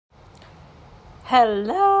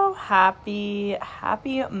Hello, happy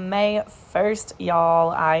May 1st, y'all.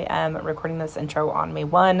 I am recording this intro on May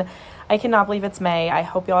 1. I cannot believe it's May. I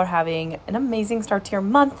hope y'all are having an amazing start to your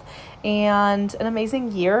month and an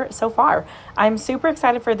amazing year so far. I'm super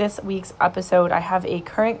excited for this week's episode. I have a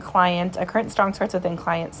current Strong Starts Within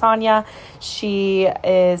client, Sania. She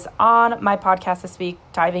is on my podcast this week,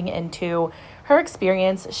 diving into her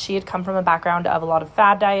experience. She had come from a background of a lot of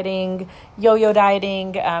fad dieting, yo-yo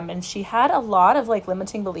dieting, and she had a lot of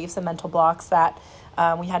limiting beliefs and mental blocks that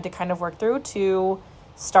we had to kind of work through to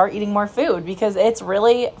start eating more food, because it's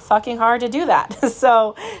really fucking hard to do that.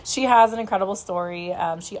 So she has an incredible story.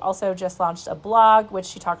 She also just launched a blog, which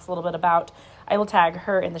she talks a little bit about. I will tag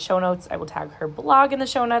her in the show notes. I will tag her blog in the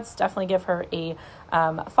show notes. Definitely give her a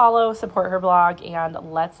follow, support her blog, and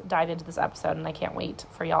let's dive into this episode. And I can't wait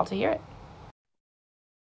for y'all to hear it.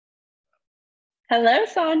 Hello,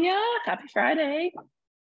 Sania. Happy Friday.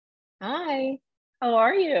 Hi. How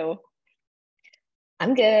are you?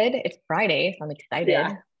 I'm good. It's Friday, so I'm excited.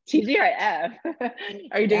 Yeah, TGIF.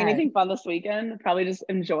 Are you doing anything fun this weekend? Probably just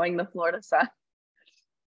enjoying the Florida sun.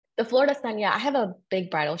 The Florida sun, yeah. I have a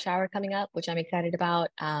big bridal shower coming up, which I'm excited about.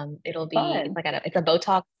 It'll be Fun. it's a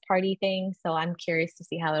Botox party thing, so I'm curious to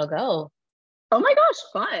see how it'll go. Oh my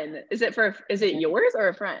gosh, fun. Is it yours or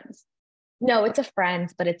a friend's? No, it's a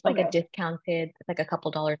friend's, but it's like Okay. a discounted, it's like a couple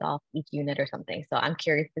dollars off each unit or something. So I'm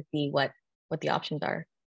curious to see what the options are.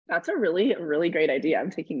 That's a really, really great idea. I'm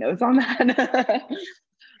taking notes on that.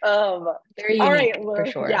 Very All right. unique for Well,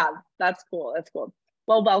 sure. yeah, that's cool. That's cool.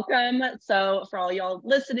 Well, welcome. So for all y'all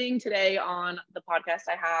listening today on the podcast,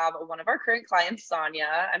 I have one of our current clients,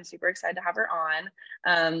 Sania. I'm super excited to have her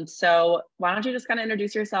on. So why don't you just kind of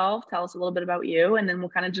introduce yourself, tell us a little bit about you, and then we'll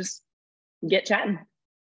kind of just get chatting.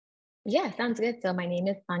 Yeah, sounds good. So my name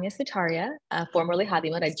is Sania Sutaria, formerly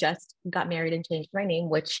Hadimud. I just got married and changed my name,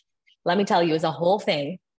 which let me tell you is a whole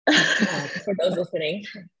thing for those listening.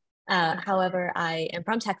 However, I am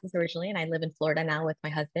from Texas originally, and I live in Florida now with my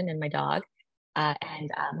husband and my dog.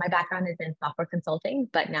 My background is in software consulting,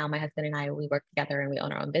 but now my husband and we work together and we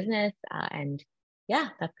own our own business. And yeah,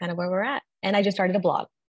 that's kind of where we're at. And I just started a blog.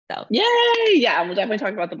 So Yay! Yeah, we'll definitely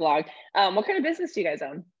talk about the blog. What kind of business do you guys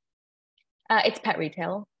own? it's pet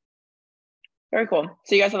retail. Very cool.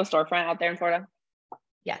 So you guys have a storefront out there in Florida?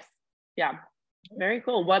 Yes. Yeah. Very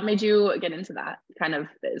cool. What made you get into that kind of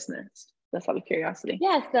business? That's out of curiosity.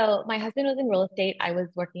 Yeah, so my husband was in real estate. I was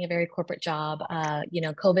working a very corporate job.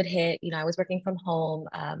 COVID hit, I was working from home.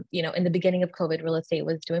 In the beginning of COVID, real estate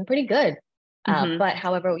was doing pretty good. But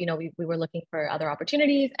however, we were looking for other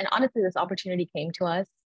opportunities. And honestly, this opportunity came to us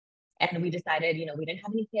and we decided, we didn't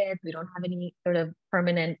have any kids. We don't have any sort of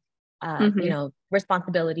permanent,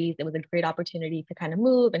 responsibilities. It was a great opportunity to kind of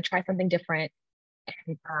move and try something different.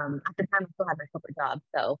 And at the time, I still had my corporate job.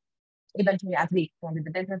 So eventually, as we expanded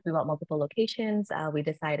the business, we bought multiple locations. We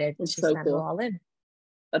decided That's to so just go cool. all in.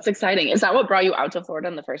 That's exciting. Is that what brought you out to Florida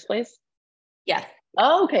in the first place? Yes.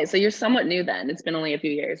 Oh, okay. So you're somewhat new then. It's been only a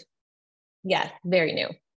few years. Yes, very new.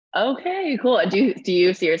 Okay, cool. Do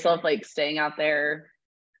you see yourself staying out there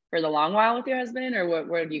for the long while with your husband, or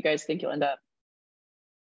where do you guys think you'll end up?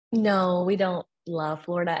 No, we don't love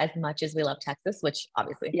Florida as much as we love Texas, which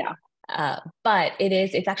obviously. Yeah. But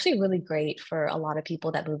it's actually really great for a lot of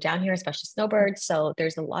people that move down here, especially snowbirds. So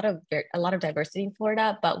there's a lot of diversity in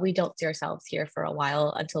Florida, but we don't see ourselves here for a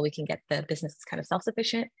while until we can get the business kind of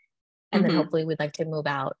self-sufficient. And then hopefully we'd like to move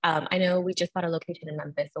out. I know we just bought a location in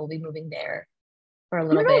Memphis, so we'll be moving there for a Oh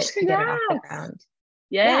my little gosh, bit to get it off the congrats. ground.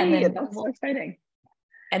 Yay, Yeah, and then that's so exciting.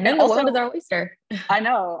 And then the world is our oyster. I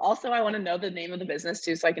know. Also, I want to know the name of the business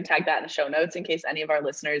too, so I can tag that in the show notes in case any of our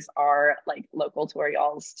listeners are local to where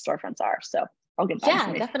y'all's storefronts are. So I'll get that.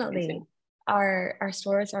 Yeah, definitely. Our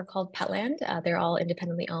stores are called Petland. They're all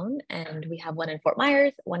independently owned, and we have one in Fort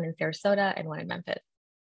Myers, one in Sarasota, and one in Memphis.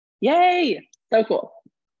 Yay! So cool.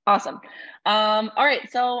 Awesome. All right.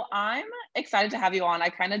 So I'm excited to have you on. I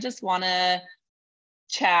kind of just want to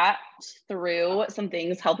chat through some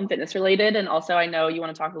things health and fitness related. And also I know you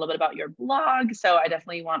want to talk a little bit about your blog. So I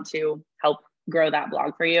definitely want to help grow that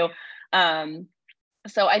blog for you.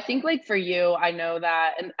 So I think for you, I know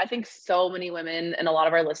that, and I think so many women and a lot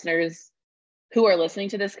of our listeners who are listening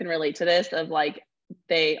to this can relate to this of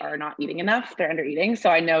they are not eating enough, they're under eating. So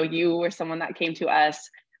I know you were someone that came to us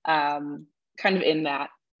kind of in that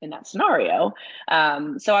scenario.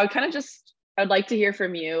 So I'd like to hear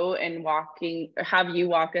from you and have you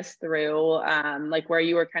walk us through where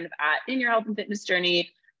you were kind of at in your health and fitness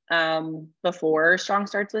journey before Strong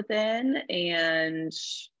Starts Within. And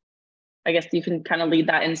I guess you can kind of lead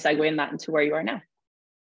that and segue in that into where you are now.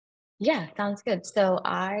 Yeah, sounds good. So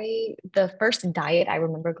the first diet I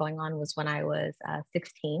remember going on was when I was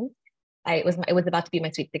 16. It was about to be my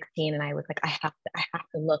sweet 16, and I was like, I have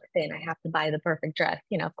to look thin. I have to buy the perfect dress.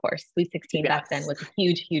 You know, of course, sweet 16 back then Yes. was a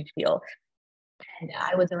huge, huge deal. And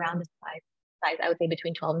I was around the size I would say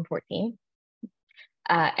between 12 and 14.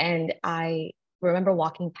 And I remember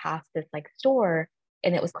walking past this like store,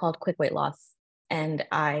 and it was called Quick Weight Loss. And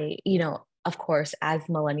of course, as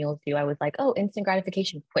millennials do, I was like, oh, instant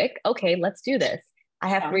gratification, quick. Okay, let's do this. I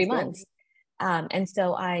have three Sounds good. months. And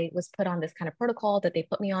so I was put on this kind of protocol that they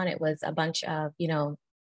put me on. It was a bunch of,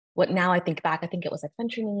 what now I think back, I think it was like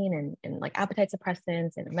phentermine and like appetite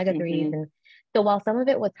suppressants and omega 3s. Hmm. And so while some of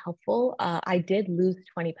it was helpful, I did lose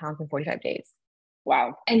 20 pounds in 45 days.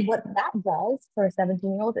 Wow. And what that does for a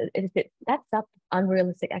 17-year-old is it sets up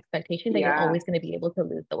unrealistic expectation that you're Yeah. always going to be able to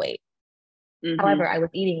lose the weight. However, Hmm. I was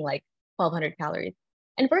eating like 1,200 calories.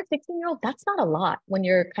 And for a 16-year-old, that's not a lot. When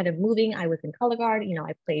you're kind of moving, I was in color guard,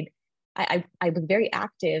 I played, I was very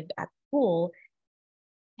active at school,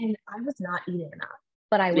 and I was not eating enough,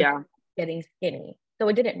 but I was Yeah. getting skinny. So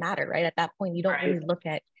it didn't matter, right? At that point, you don't Right. really look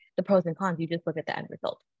at the pros and cons, you just look at the end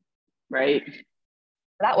result. Right.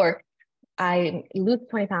 That worked. I lose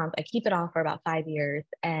 20 pounds. I keep it off for about 5 years.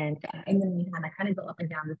 And in the meantime, I kind of go up and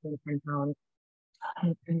down the same 10 pounds.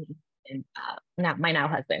 Not my now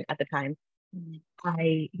husband at the time.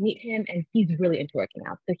 I meet him and he's really into working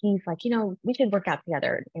out. So he's like, we should work out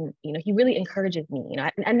together. And, he really encourages me.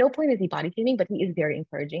 At no point is he body shaming, but he is very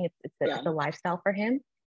encouraging. It's Yeah. a lifestyle for him.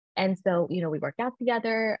 And so, we worked out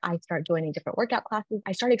together. I start joining different workout classes.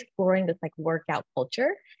 I start exploring this like workout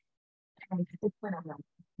culture. And at this point, I'm like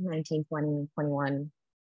 19, 20, 21.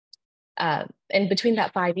 And between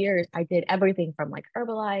that 5 years, I did everything from like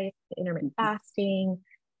Herbalife to intermittent Hmm. fasting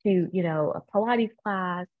to, a Pilates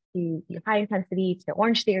class to high intensity to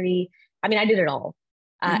Orange Theory. I mean, I did it all.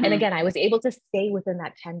 And Hmm. again, I was able to stay within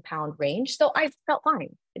that 10-pound range. So I felt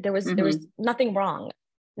fine. There was Hmm. nothing wrong.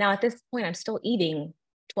 Now at this point, I'm still eating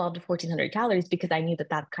 12 to 1400 calories because I knew that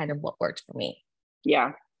that's kind of what worked for me.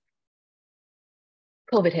 Yeah.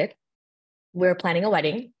 COVID hit. We're planning a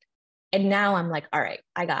wedding. And now I'm like, all right,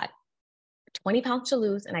 I got 20 pounds to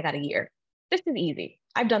lose and I got a year. This is easy.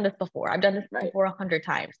 I've done this before. I've done this Right. before 100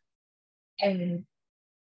 times. And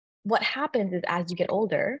what happens is as you get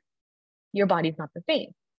older, your body's not the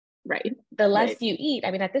same. Right. The less Right. you eat,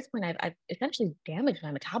 I mean, at this point, I've essentially damaged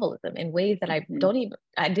my metabolism in ways that Hmm.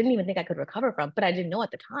 I didn't even think I could recover from, but I didn't know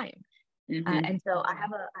at the time. Hmm. And so I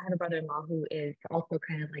have a brother-in-law who is also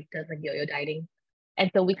kind of like does like yo-yo dieting. And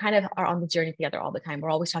so we kind of are on the journey together all the time. We're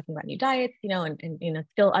always talking about new diets, and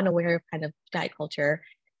still unaware of kind of diet culture.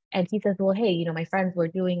 And he says, well, hey, my friends we're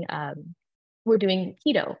doing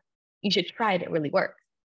keto. You should try it. It really works.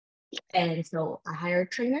 And so I hired a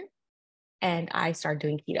trainer and I started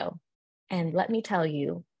doing keto. And let me tell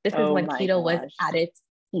you, this is Oh when my keto was gosh. at its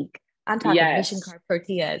peak. I'm talking mission Yes. carb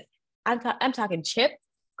tortillas. I'm talking chips.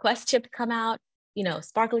 Quest chips come out.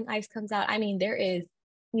 Sparkling ice comes out. I mean, there is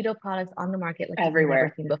keto products on the market like you've never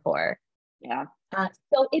Everywhere. seen before. Yeah.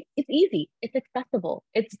 So it's easy. It's accessible.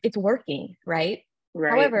 It's working, right? Right.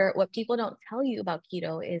 However, what people don't tell you about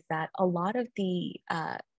keto is that a lot of the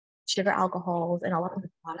sugar alcohols and a lot of the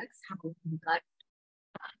products have gut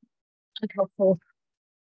unhelpful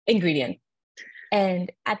ingredients.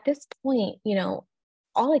 And at this point,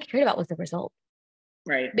 all I cared about was the result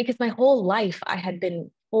Right. because my whole life I had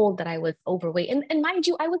been told that I was overweight. And mind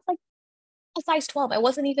you, I was like a size 12. I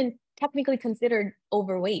wasn't even technically considered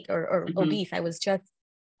overweight or Hmm. obese. I was just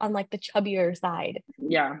on like the chubbier side.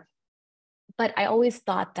 Yeah. But I always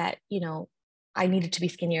thought that, I needed to be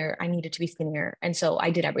skinnier. I needed to be skinnier. And so I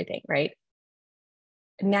did everything, right?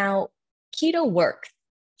 Now, keto works.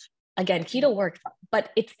 Again, keto works,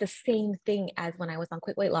 but it's the same thing as when I was on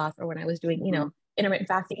quick weight loss or when I was doing, Hmm. intermittent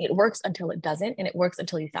fasting. It works until it doesn't, and it works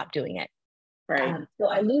until you stop doing it. Right. So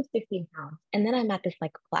I lose 15 pounds, and then I'm at this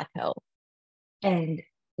like plateau. And,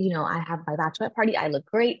 I have my bachelorette party. I look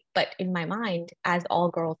great, but in my mind, as all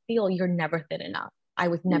girls feel, you're never thin enough. I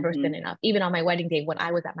was never Hmm. thin enough. Even on my wedding day, when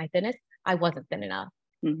I was at my thinnest, I wasn't thin enough.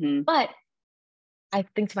 Hmm. But I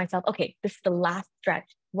think to myself, okay, this is the last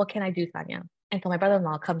stretch. What can I do, Sania? And so my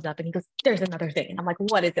brother-in-law comes up and he goes, there's another thing. And I'm like,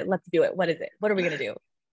 what is it? Let's do it. What is it? What are we going to do?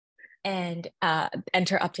 And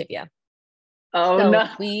enter Optivia. Oh no.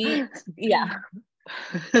 So yeah.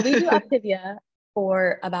 So we do Optivia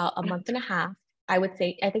for about a month and a half. I would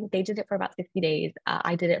say, I think they did it for about 60 days.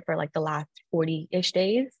 I did it for like the last 40-ish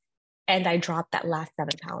days. And I dropped that last 7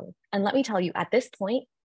 pounds. And let me tell you, at this point,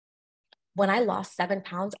 when I lost 7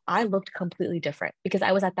 pounds, I looked completely different because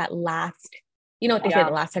I was at that last, you know what they say, the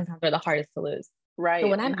Yeah. last 10 pounds are the hardest to lose. So Right.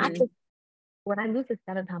 when I'm at Hmm. this when I lose the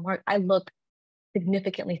 7 pound mark, I look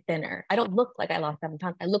significantly thinner. I don't look like I lost 7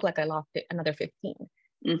 pounds. I look like I lost another 15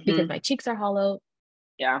 because my cheeks are hollow.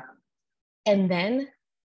 Yeah. And then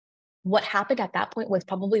what happened at that point was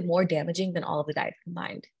probably more damaging than all of the diets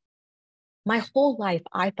combined. My whole life,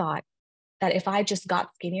 I thought that if I just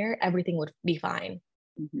got skinnier, everything would be fine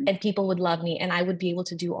and people would love me and I would be able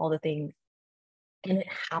to do all the things. And it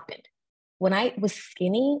happened. When I was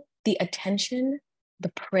skinny, the attention, the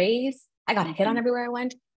praise, I got hit on everywhere I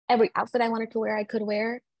went. Every outfit I wanted to wear, I could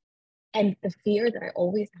wear. And the fear that I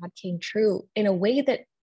always had came true in a way that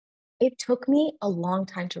it took me a long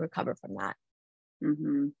time to recover from that.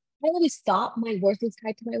 I always thought my worth was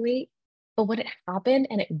tied to my weight, but when it happened,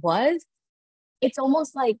 and it's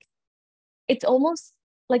almost like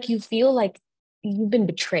you feel like you've been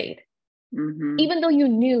betrayed, even though you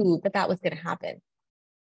knew that that was going to happen.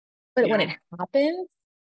 But when it happened,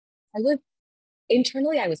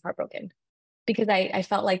 internally, I was heartbroken because I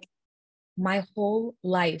felt like my whole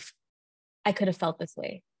life, I could have felt this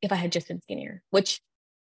way if I had just been skinnier, which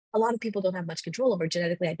a lot of people don't have much control over.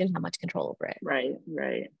 Genetically, I didn't have much control over it.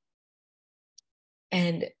 Right.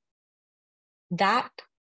 And that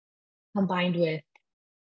combined with,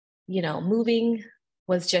 moving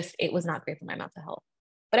it was not great for my mental health.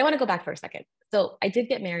 But I want to go back for a second. So I did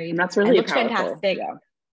get married. And that's really I looked powerful. fantastic.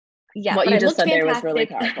 Yeah. What you just said there was really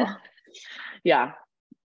powerful. Yeah.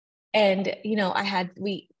 And,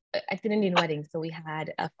 it's an Indian wedding. So we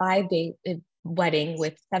had a 5-day wedding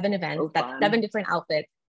with 7 events. That's 7 different outfits.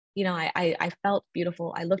 I felt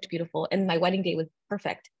beautiful. I looked beautiful. And my wedding day was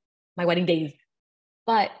perfect. My wedding days.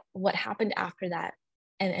 But what happened after that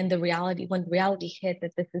and when reality hit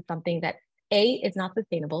that this is something that A, is not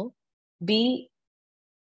sustainable. B,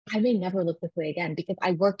 I may never look this way again because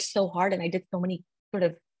I worked so hard and I did so many sort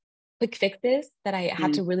of quick fixes that I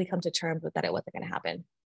had to really come to terms with that it wasn't going to happen.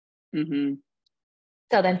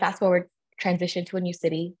 So then fast forward, transition to a new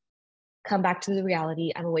city, come back to the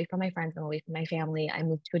reality. I'm away from my friends. I'm away from my family. I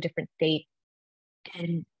moved to a different state.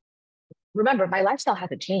 And remember, my lifestyle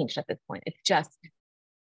hasn't changed at this point. It's just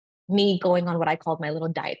me going on what I called my little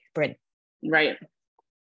diet sprint. Right.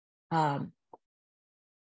 I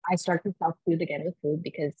started to self-soothe again with food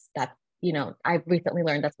because that's, I've recently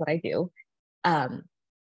learned that's what I do.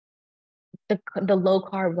 The low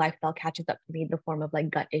carb lifestyle catches up to me in the form of like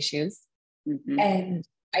gut issues. And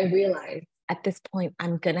I realized at this point,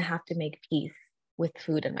 I'm going to have to make peace with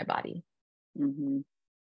food in my body.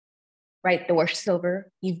 Right. The worst is over.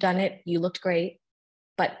 You've done it. You looked great.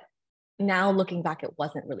 But now looking back, it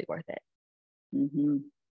wasn't really worth it.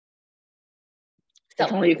 So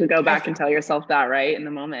if only you could go back and tell yourself that, right, in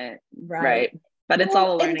the moment. Right. But it's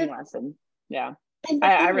all a learning lesson. Yeah.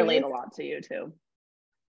 I relate a lot to you too.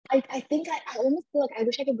 I think I almost feel like I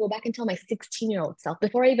wish I could go back and tell my 16-year-old self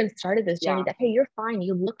before I even started this journey that, hey, you're fine.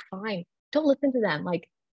 You look fine. Don't listen to them. Like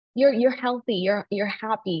you're healthy. You're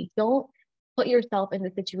happy. Don't put yourself in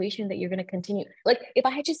the situation that you're going to continue. Like if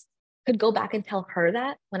I just could go back and tell her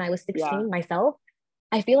that when I was 16 myself,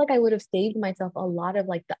 I feel like I would have saved myself a lot of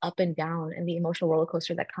like the up and down and the emotional roller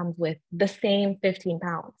coaster that comes with the same 15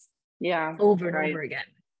 pounds. Yeah. Over and over again.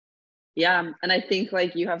 Yeah. And I think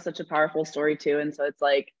like you have such a powerful story too. And so it's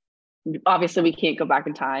like, obviously we can't go back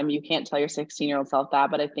in time. You can't tell your 16-year-old self that,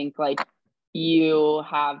 but I think like you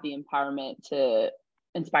have the empowerment to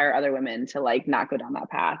inspire other women to like not go down that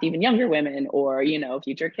path, even younger women or,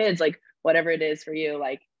 future kids, like whatever it is for you.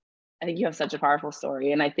 Like, I think you have such a powerful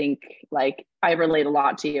story. And I think like I relate a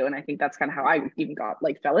lot to you. And I think that's kind of how I even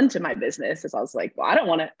fell into my business is I was like, well, I don't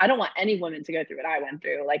want any woman to go through what I went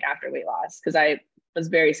through, like after weight loss. Cause I was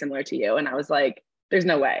very similar to you. And I was like, there's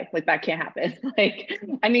no way, like that can't happen. Like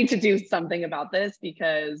I need to do something about this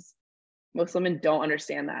because most women don't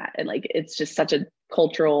understand that. And like, it's just such a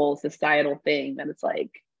cultural, societal thing that it's like,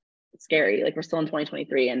 it's scary. Like we're still in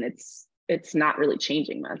 2023 and it's not really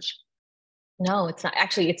changing much. No, it's not.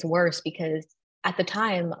 Actually, it's worse because at the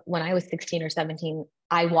time when I was 16 or 17,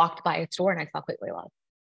 I walked by a store and I saw quick weight loss.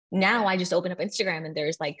 Now I just open up Instagram and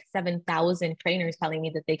there's like 7,000 trainers telling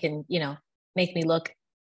me that they can, make me look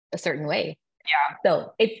a certain way. Yeah.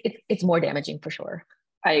 So it's more damaging for sure.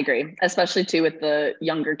 I agree, especially too with the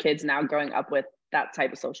younger kids now growing up with that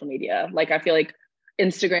type of social media. Like I feel like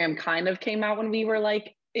Instagram kind of came out when we were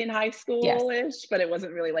like in high school-ish, but it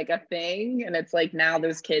wasn't really like a thing. And it's like now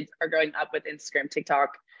those kids are growing up with Instagram,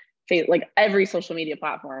 TikTok, like every social media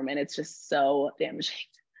platform, and it's just so damaging.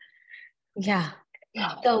 Yeah.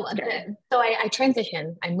 So I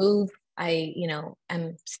transition, I move,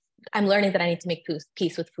 I'm learning that I need to make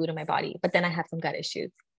peace with food in my body, but then I have some gut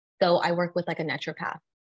issues. So I work with like a naturopath.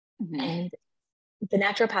 And the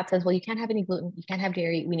naturopath says, well, you can't have any gluten, you can't have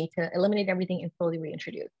dairy. We need to eliminate everything and slowly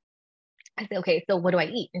reintroduce. I said, okay, so what do I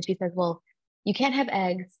eat? And she says, well, you can't have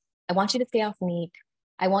eggs. I want you to stay off meat.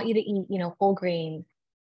 I want you to eat, whole grains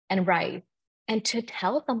and rice. And to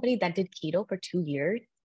tell somebody that did keto for 2 years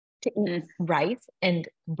to eat rice and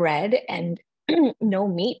bread and no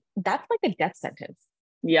meat, that's like a death sentence.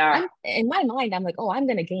 Yeah. In my mind, I'm like, oh, I'm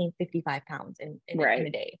going to gain 55 pounds in a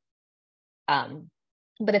day.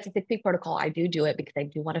 But it's a 6-week protocol. I do it because I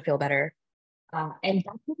do want to feel better. And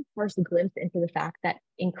that's the first glimpse into the fact that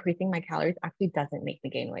increasing my calories actually doesn't make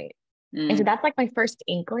me gain weight. And so that's like my first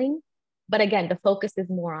inkling. But again, the focus is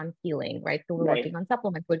more on healing, right? So we're working on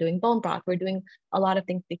supplements, we're doing bone broth, we're doing a lot of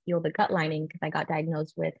things to heal the gut lining because I got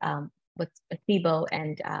diagnosed with SIBO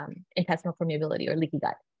and intestinal permeability or leaky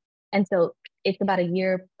gut. And so it's about a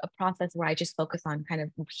year process where I just focus on kind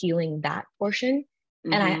of healing that portion.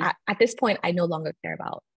 And I at this point, I no longer care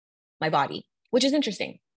about my body, which is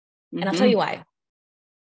interesting. And I'll tell you why.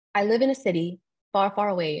 I live in a city far, far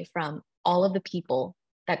away from all of the people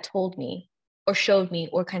that told me or showed me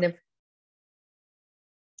or kind of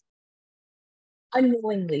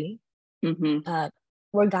unknowingly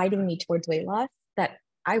were guiding me towards weight loss, that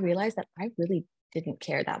I realized that I really didn't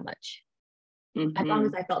care that much. As long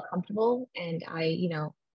as I felt comfortable and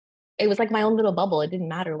it was like my own little bubble. It didn't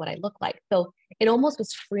matter what I looked like. So it almost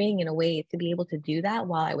was freeing in a way to be able to do that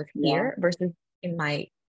while I was here versus in my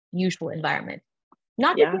usual environment.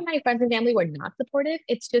 Not because my friends and family were not supportive.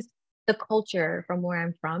 It's just the culture from where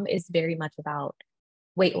I'm from is very much about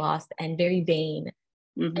weight loss and very vain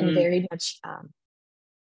and very much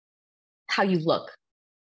how you look.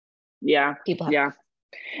 Yeah. People have, yeah.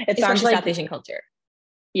 It sounds like South Asian culture.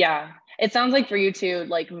 Yeah. It sounds like for you too,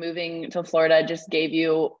 like moving to Florida just gave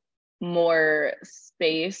you more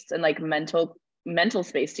space and like mental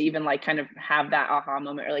space to even like kind of have that aha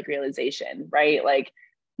moment or like realization, right? Like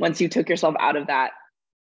once you took yourself out of that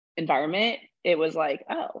environment, it was like,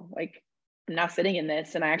 oh, like I'm not sitting in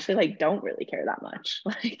this and I actually like don't really care that much.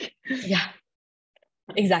 Like yeah,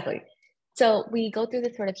 exactly. So we go through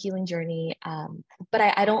this sort of healing journey. But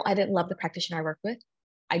I didn't love the practitioner I worked with.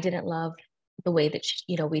 I didn't love the way that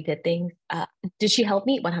we did things. Did she help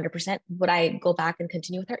me? 100%. Would I go back and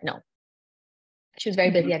continue with her? No. She was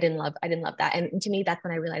very busy. I didn't love that. And to me, that's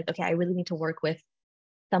when I realized, okay, I really need to work with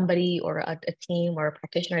somebody or a team or a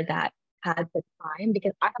practitioner that has the time,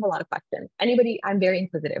 because I have a lot of questions. I'm very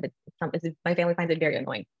inquisitive. My family finds it very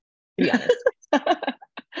annoying, to be honest.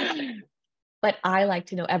 But I like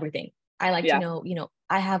to know everything. I like to know,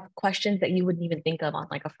 I have questions that you wouldn't even think of on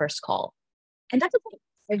like a first call. And that's okay.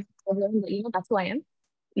 I've learned that, that's who I am.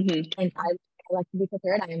 And I like to be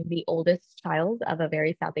prepared. I am the oldest child of a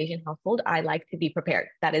very South Asian household. I like to be prepared.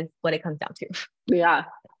 That is what it comes down to. Yeah,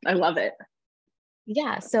 I love it.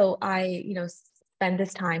 Yeah. So I, spend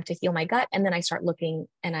this time to heal my gut. And then I start looking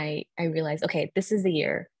and I realize, okay, this is the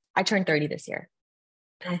year. I turned 30 this year.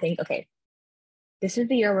 And I think, okay, this is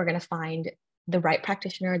the year we're going to find the right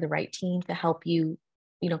practitioner, the right team to help you,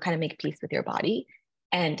 kind of make peace with your body.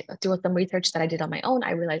 And through some research that I did on my own,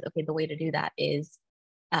 I realized, okay, the way to do that is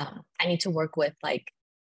I need to work with like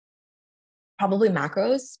probably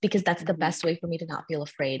macros, because that's the best way for me to not feel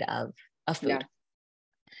afraid of food. Yeah.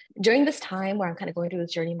 During this time where I'm kind of going through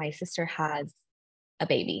this journey, my sister has a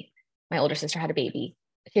baby. My older sister had a baby.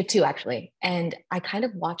 She had 2 actually. And I kind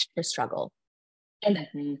of watched her struggle and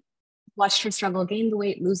watched her struggle, gain the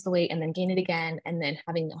weight, lose the weight, and then gain it again. And then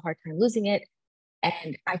having a hard time losing it.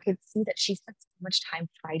 And I could see that she spent so much time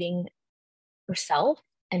fighting herself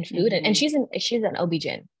and food. And she's an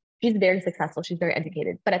OB-GYN. She's very successful. She's very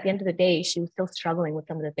educated. But at the end of the day, she was still struggling with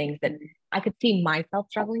some of the things that I could see myself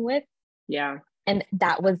struggling with. Yeah. And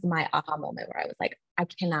that was my aha moment where I was like, I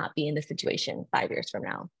cannot be in this situation 5 years from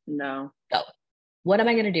now. No. So what am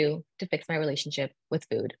I going to do to fix my relationship with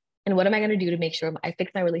food? And what am I going to do to make sure I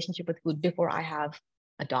fix my relationship with food before I have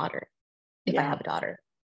a daughter, if I have a daughter?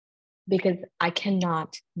 Because I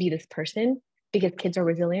cannot be this person, because kids are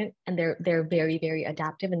resilient and they're very, very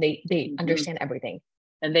adaptive, and they understand everything.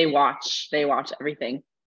 And they watch everything.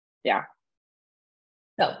 Yeah.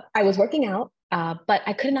 So I was working out, but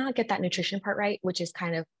I could not get that nutrition part right, which is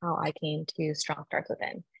kind of how I came to Strong Starts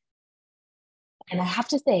Within. And I have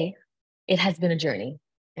to say, it has been a journey,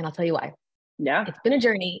 and I'll tell you why. Yeah. It's been a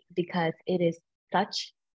journey because it is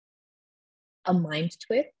such a mind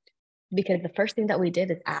twist, because the first thing that we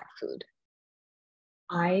did is add food.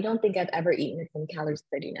 I don't think I've ever eaten as many calories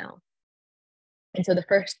as I do now. And so the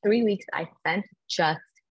first 3 weeks I spent just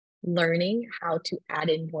learning how to add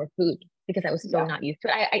in more food, because I was so not used to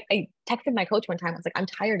it. I texted my coach one time. I was like, I'm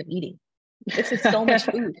tired of eating. This is so much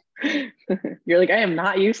food. You're like, I am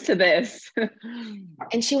not used to this.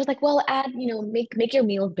 And she was like, well, add, make your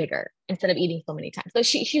meals bigger instead of eating so many times. So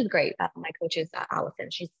she's great. My coach is Allison.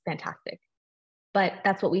 She's fantastic. But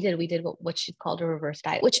that's what we did. We did what she's called a reverse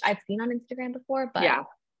diet, which I've seen on Instagram before, but Yeah. it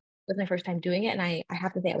was my first time doing it. And I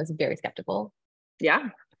have to say I was very skeptical. Yeah.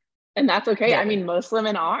 And that's okay. Yeah. I mean, most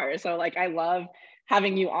women are. So like, I love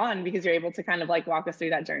having you on because you're able to kind of like walk us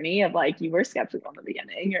through that journey of like, you were skeptical in the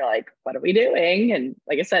beginning. You're like, what are we doing? And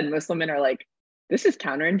like I said, most women are like, this is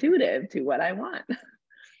counterintuitive to what I want.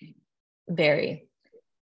 Very.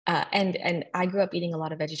 And I grew up eating a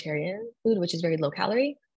lot of vegetarian food, which is very low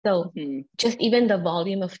calorie. So just even the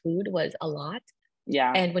volume of food was a lot.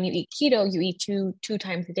 Yeah. And when you eat keto, you eat two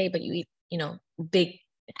times a day, but you eat, big,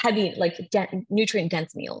 heavy, like nutrient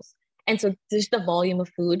dense meals. And so just the volume of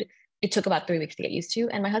food, it took about 3 weeks to get used to.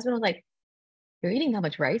 And my husband was like, you're eating that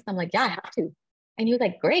much rice? I'm like, yeah, I have to. And he was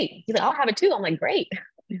like, great. He's like, I'll have it too. I'm like, great.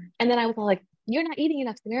 And then I was all like, you're not eating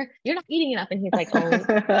enough, Samira. You're not eating enough. And he's like,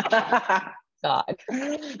 oh God.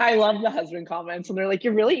 I love the husband comments and they're like,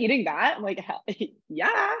 you're really eating that? I'm like, hell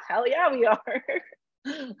yeah, we are.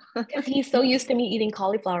 Because he's so used to me eating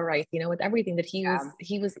cauliflower rice, with everything that he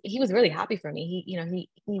was really happy for me.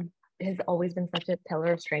 He has always been such a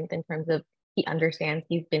pillar of strength in terms of he understands.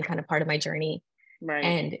 He's been kind of part of my journey. Right.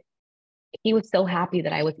 And he was so happy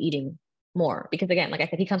that I was eating more because again, like I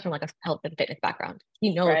said, he comes from like a health and fitness background.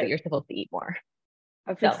 He knows that you're supposed to eat more.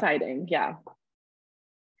 That's exciting. Yeah.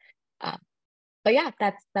 But yeah,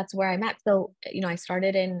 that's where I'm at. So, I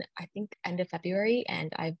started in, I think, end of February,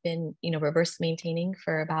 and I've been, reverse maintaining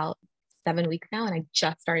for about 7 weeks now. And I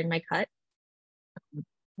just started my cut.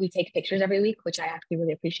 We take pictures every week, which I actually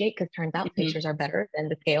really appreciate because turns out pictures are better than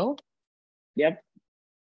the scale. Yep.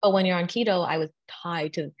 But when you're on keto, I was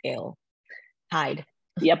tied to the scale. Tied.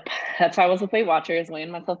 Yep. That's how I was with Weight Watchers, weighing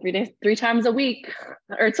myself 3 times a week.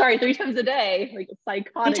 Or sorry, 3 times a day. Like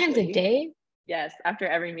psychotically. 3 times a day? Yes, after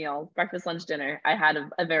every meal, breakfast, lunch, dinner, I had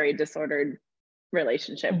a very disordered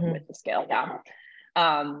relationship with the scale. Yeah.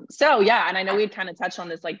 So yeah, and I know we'd kind of touched on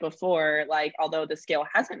this like before, like although the scale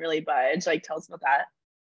hasn't really budged, like tell us about that.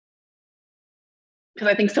 Because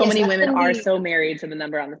I think so many women are so married to the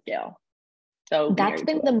number on the scale. So that's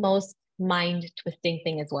been the most mind twisting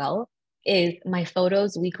thing as well. Is my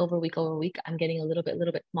photos week over week over week, I'm getting a little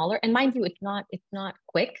bit smaller. And mind you, it's not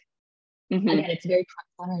quick. Again, it's very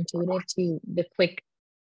counterintuitive to the quick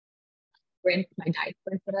sprint, my diet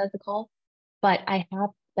sprint, what I like to call. But I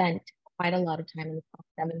have spent quite a lot of time in the past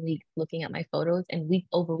 7 weeks looking at my photos, and week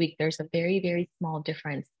over week, there's a very, very small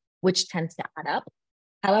difference, which tends to add up.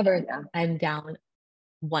 However, I'm down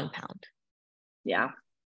 1 pound. Yeah.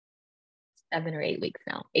 7 or 8 weeks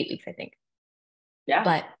now. 8 weeks, I think. Yeah.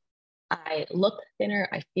 But I look thinner.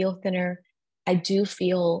 I feel thinner. I do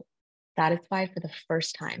feel satisfied for the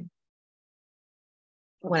first time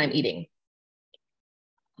when I'm eating.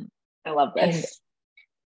 I love this.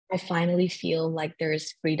 And I finally feel like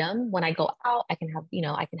there's freedom when I go out. I can have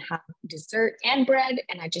dessert and bread,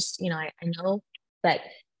 and I just, I know that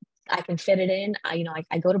I can fit it in. I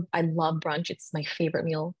love brunch. It's my favorite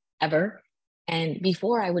meal ever. And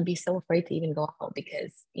before I would be so afraid to even go out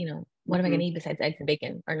because, what am I going to eat besides eggs and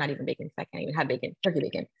bacon, or not even bacon, because I can't even have bacon, turkey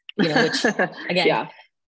bacon, which again,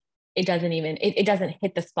 it doesn't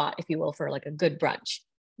hit the spot, if you will, for like a good brunch.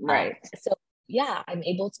 Right. So yeah, I'm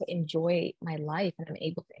able to enjoy my life, and I'm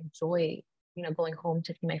able to enjoy, going home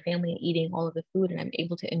to see my family and eating all of the food. And I'm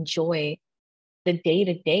able to enjoy the day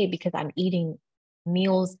to day because I'm eating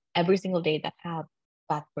meals every single day that have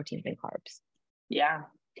fats, proteins, and carbs. Yeah.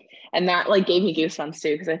 And that like gave me goosebumps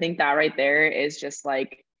too, because I think that right there is just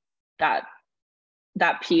like that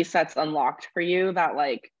piece that's unlocked for you that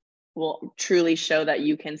like will truly show that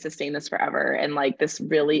you can sustain this forever. And like this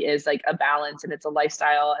really is like a balance, and it's a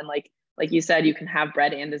lifestyle. And like you said, you can have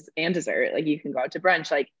bread and dessert. Like you can go out to brunch.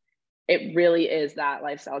 Like it really is that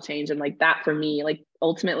lifestyle change. And like that for me, like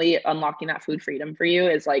ultimately unlocking that food freedom for you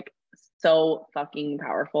is like so fucking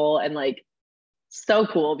powerful and like so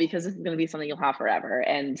cool, because this is going to be something you'll have forever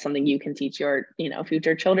and something you can teach your,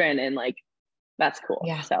 future children. And like, that's cool.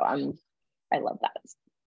 Yeah. So I love that.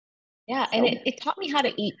 Yeah. So, and it taught me how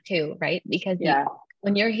to eat too, right? Because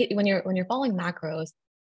when you're following macros,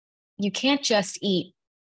 you can't just eat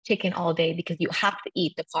chicken all day because you have to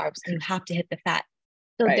eat the carbs and you have to hit the fat.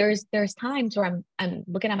 So there's times where I'm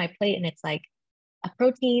looking at my plate and it's like a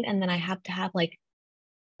protein, and then I have to have like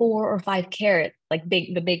 4 or 5 carrots, like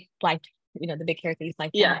the big like, the big carrots that you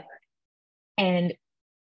slice down. And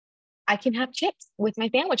I can have chips with my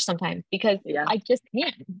sandwich sometimes because I just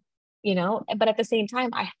can, but at the same time,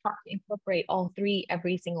 I have to incorporate all 3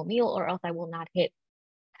 every single meal, or else I will not hit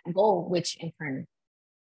goal, which in turn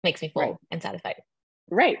makes me full Right. and satisfied.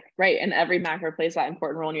 Right. And every macro plays that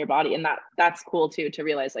important role in your body. And that's cool too, to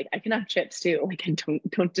realize like I can have chips too. Like I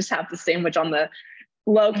don't just have the sandwich on the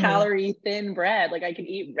low calorie thin bread. Like I can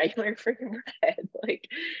eat regular freaking bread. Like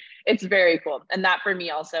it's very cool. And that for me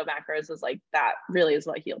also, macros was like, that really is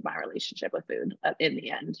what healed my relationship with food in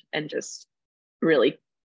the end, and just really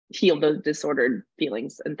healed those disordered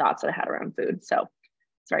feelings and thoughts that I had around food. So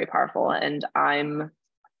it's very powerful. And I'm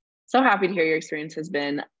so happy to hear your experience has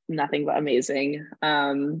been nothing but amazing.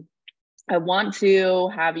 I want to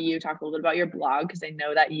have you talk a little bit about your blog, because I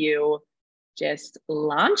know that you just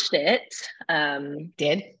launched it.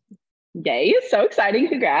 Did. Yay, so exciting.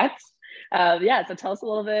 Congrats. Yeah, so tell us a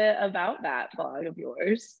little bit about that blog of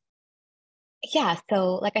yours. Yeah,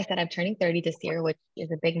 so like I said, I'm turning 30 this year, which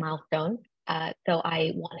is a big milestone. So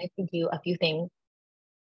I wanted to do a few things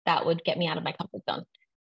that would get me out of my comfort zone.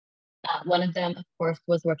 One of them, of course,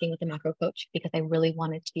 was working with a macro coach, because I really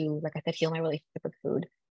wanted to, like I said, heal my relationship with food.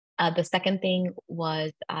 The second thing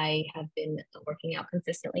was I have been working out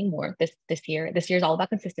consistently more this year. This year is all about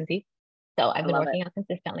consistency. So I've been working out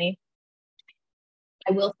consistently.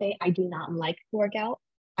 I will say I do not like to work out.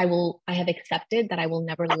 I have accepted that I will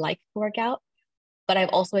never like to work out, but I've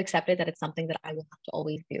also accepted that it's something that I will have to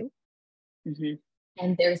always do.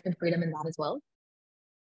 And there's been freedom in that as well.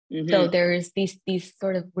 So there's these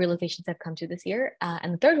sort of realizations I've come to this year.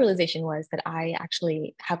 And the third realization was that I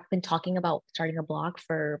actually have been talking about starting a blog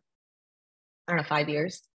for, I don't know, 5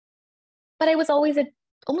 years, but I was always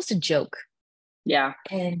almost a joke. Yeah.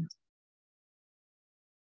 And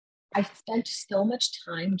I spent so much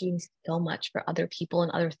time doing so much for other people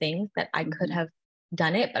and other things that I could have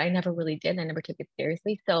done it, but I never really did. And I never took it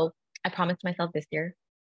seriously. So I promised myself this year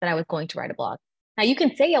that I was going to write a blog. Now you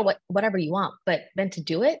can say whatever you want, but then to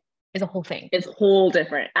do it is a whole thing. It's whole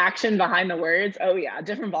different action behind the words. Oh yeah,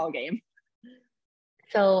 different ball game.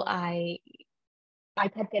 So I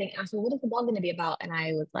kept getting asked, well, what is the blog going to be about? And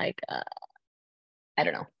I was like, I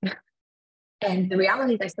don't know. And the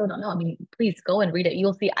reality is I still don't know. I mean, please go and read it.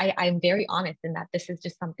 You'll see I'm very honest in that this is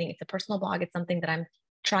just something, it's a personal blog. It's something that I'm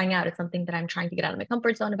trying out. It's something that I'm trying to get out of my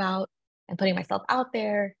comfort zone about and putting myself out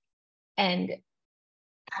there. And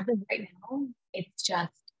as of right now, it's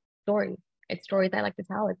just stories. It's stories I like to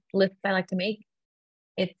tell. It's lists I like to make.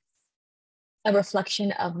 It's a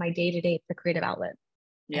reflection of my day to day. It's a creative outlet.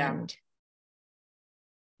 Yeah. And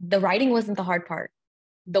the writing wasn't the hard part.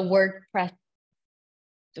 The WordPress,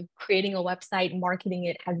 creating a website, marketing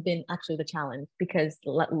it has been actually the challenge, because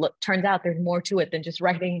turns out there's more to it than just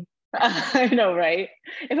writing. I know, right?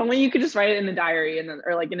 If only you could just write it in the diary and then,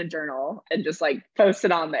 or like in a journal, and just like post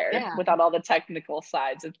it on there without all the technical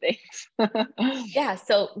sides of things. Yeah.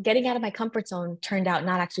 So getting out of my comfort zone turned out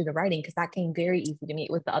not actually the writing, because that came very easy to me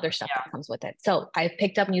with the other stuff that comes with it. So I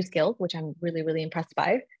picked up new skills, which I'm really, really impressed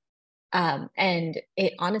by. And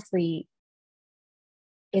it honestly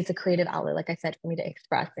is a creative outlet, like I said, for me to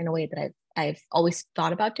express in a way that I've always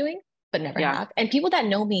thought about doing, but never have. And people that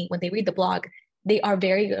know me, when they read the blog, they are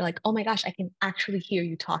very like, oh my gosh, I can actually hear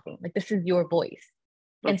you talking. Like this is your voice.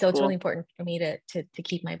 And so it's really important for me to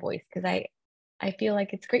keep my voice, because I feel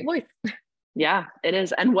like it's a great voice. Yeah, it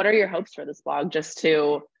is. And what are your hopes for this blog? Just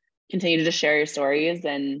to continue to just share your stories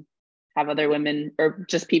and have other women or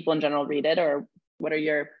just people in general read it? Or what are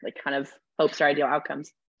your like kind of hopes or ideal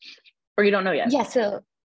outcomes? Or you don't know yet? Yeah. So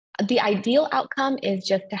the ideal outcome is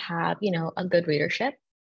just to have, a good readership.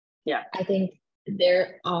 Yeah. I think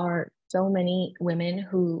there are so many women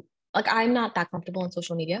who, like, I'm not that comfortable on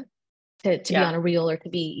social media to be on a reel or to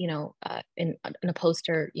be, in a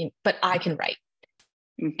poster, but I can write.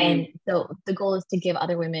 And so the goal is to give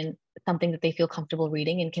other women something that they feel comfortable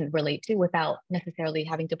reading and can relate to without necessarily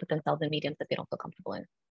having to put themselves in mediums that they don't feel comfortable in.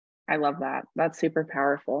 I love that. That's super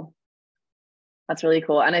powerful. That's really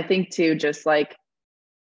cool. And I think too, just like,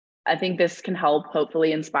 I think this can help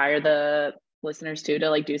hopefully inspire the listeners too,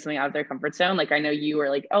 to like do something out of their comfort zone. Like I know you were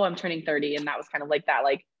like, oh, I'm turning 30. And that was kind of like that,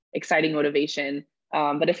 like exciting motivation.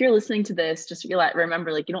 But if you're listening to this, just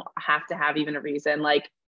remember, like, you don't have to have even a reason. Like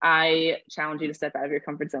I challenge you to step out of your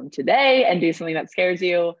comfort zone today and do something that scares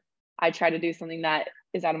you. I try to do something that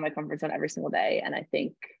is out of my comfort zone every single day. And I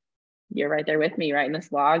think you're right there with me writing this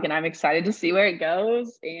blog, and I'm excited to see where it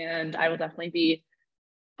goes. And I will definitely be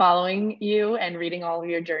following you and reading all of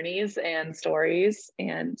your journeys and stories.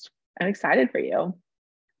 And I'm excited for you.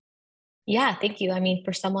 Yeah, thank you. I mean,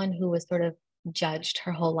 for someone who was sort of judged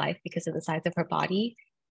her whole life because of the size of her body,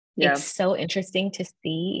 it's so interesting to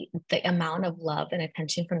see the amount of love and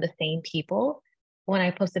attention from the same people when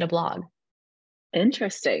I posted a blog.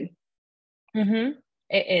 Interesting. It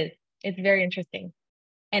is. It's very interesting.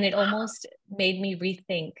 And it almost made me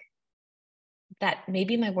rethink that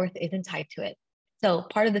maybe my worth isn't tied to it. So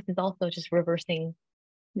part of this is also just reversing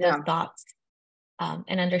those thoughts,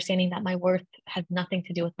 and understanding that my worth has nothing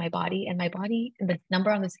to do with my body, and my body, the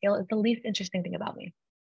number on the scale, is the least interesting thing about me.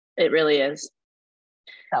 It really is.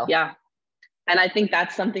 So yeah. And I think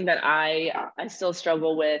that's something that I still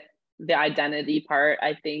struggle with, the identity part.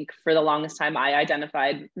 I think for the longest time, I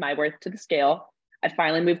identified my worth to the scale. I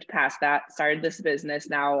finally moved past that, started this business.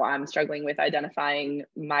 Now I'm struggling with identifying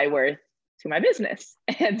my worth to my business.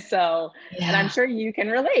 And so, and I'm sure you can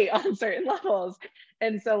relate on certain levels.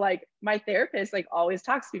 And so like my therapist like always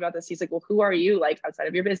talks to me about this. He's like, well, who are you like outside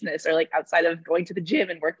of your business, or like outside of going to the gym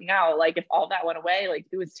and working out? Like if all that went away, like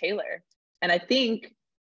who is Taylor? And I think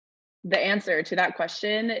the answer to that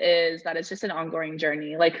question is that it's just an ongoing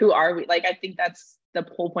journey. Like, who are we? Like, I think that's the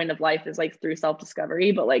whole point of life, is like through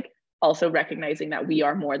self-discovery, but like also recognizing that we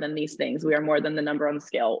are more than these things. We are more than the number on the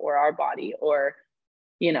scale, or our body, or,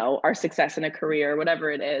 you know, our success in a career, whatever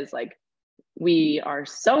it is. Like, we are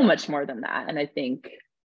so much more than that. And I think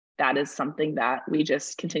that is something that we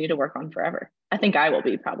just continue to work on forever. I think I will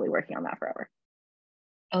be probably working on that forever.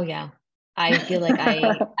 Oh yeah. I feel like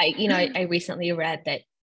I recently read that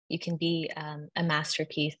you can be a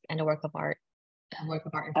masterpiece and a work of art.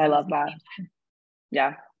 I love that.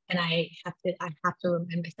 Yeah. And I have to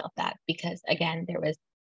remind myself that, because again,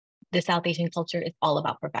 the South Asian culture is all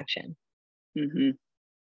about perfection. Mm-hmm.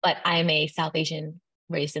 But I'm a South Asian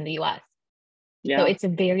raised in the US. Yeah. So it's a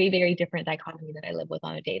very, very different dichotomy that I live with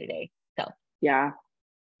on a day-to-day. So yeah,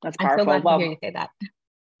 that's powerful. I'm so glad to hear you say that.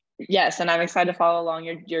 Yes, and I'm excited to follow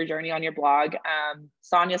along your journey on your blog.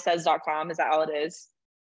 SaniaSays.com, is that all it is?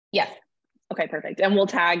 Yes. Okay, perfect. And we'll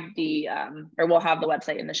tag we'll have the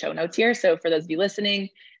website in the show notes here. So for those of you listening,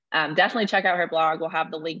 definitely check out her blog. We'll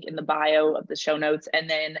have the link in the bio of the show notes. And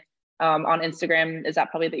then on Instagram, is that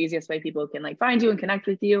probably the easiest way people can like find you and connect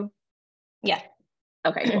with you? Yeah.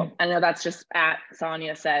 Okay, cool. I know that's just at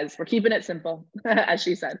Sania Says. We're keeping it simple, as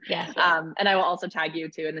she said. Yeah. And I will also tag you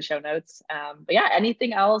too in the show notes. But yeah,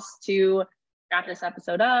 anything else to wrap this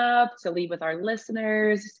episode up, to leave with our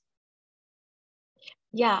listeners?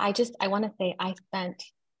 Yeah, I want to say I spent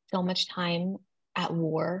so much time at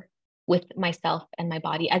war with myself and my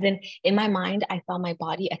body. As in my mind, I saw my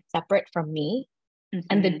body as separate from me. Mm-hmm.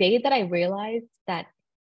 And the day that I realized that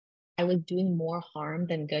I was doing more harm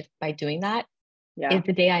than good by doing that is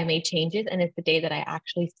the day I made changes, and it's the day that I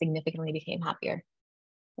actually significantly became happier.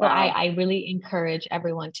 Wow. So I really encourage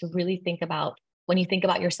everyone to really think about, when you think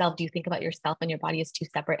about yourself, do you think about yourself and your body as two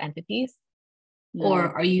separate entities?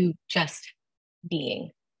 Or are you just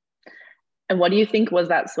being? And what do you think was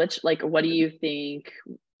that switch? Like, what do you think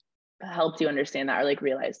helped you understand that, or like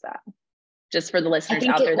realize that? Just for the listeners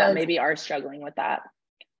out there that maybe are struggling with that.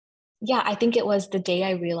 Yeah, I think it was the day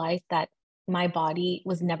I realized that my body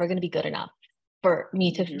was never going to be good enough for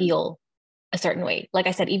me to feel a certain way. Like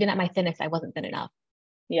I said, even at my thinnest, I wasn't thin enough.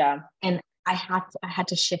 Yeah. And I had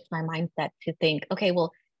to shift my mindset to think, okay,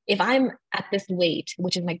 well, if I'm at this weight,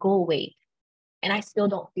 which is my goal weight, and I still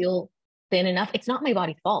don't feel thin enough, it's not my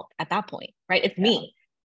body's fault at that point, right? It's me.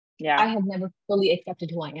 Yeah. I have never fully accepted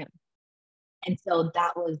who I am. And so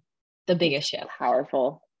that was the biggest shift.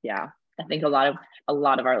 Powerful. Yeah. I think a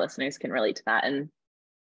lot of our listeners can relate to that. And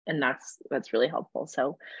that's really helpful.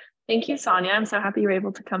 So thank you, Sania. I'm so happy you were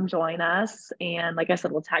able to come join us. And like I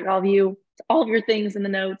said, we'll tag all of your things in the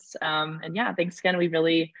notes. And yeah, thanks again. I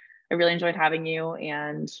really enjoyed having you,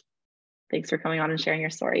 and thanks for coming on and sharing your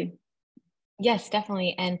story. Yes,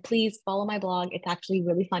 definitely. And please follow my blog. It's actually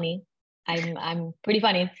really funny. I'm pretty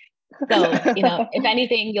funny. So, if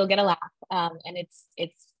anything, you'll get a laugh. And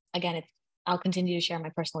I'll continue to share my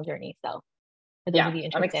personal journey. So for those of you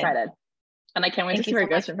interested, I'm excited. And I can't wait to see where it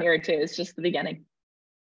goes from here too. It's just the beginning.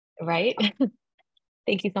 Right?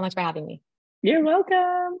 Thank you so much for having me. You're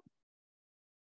welcome.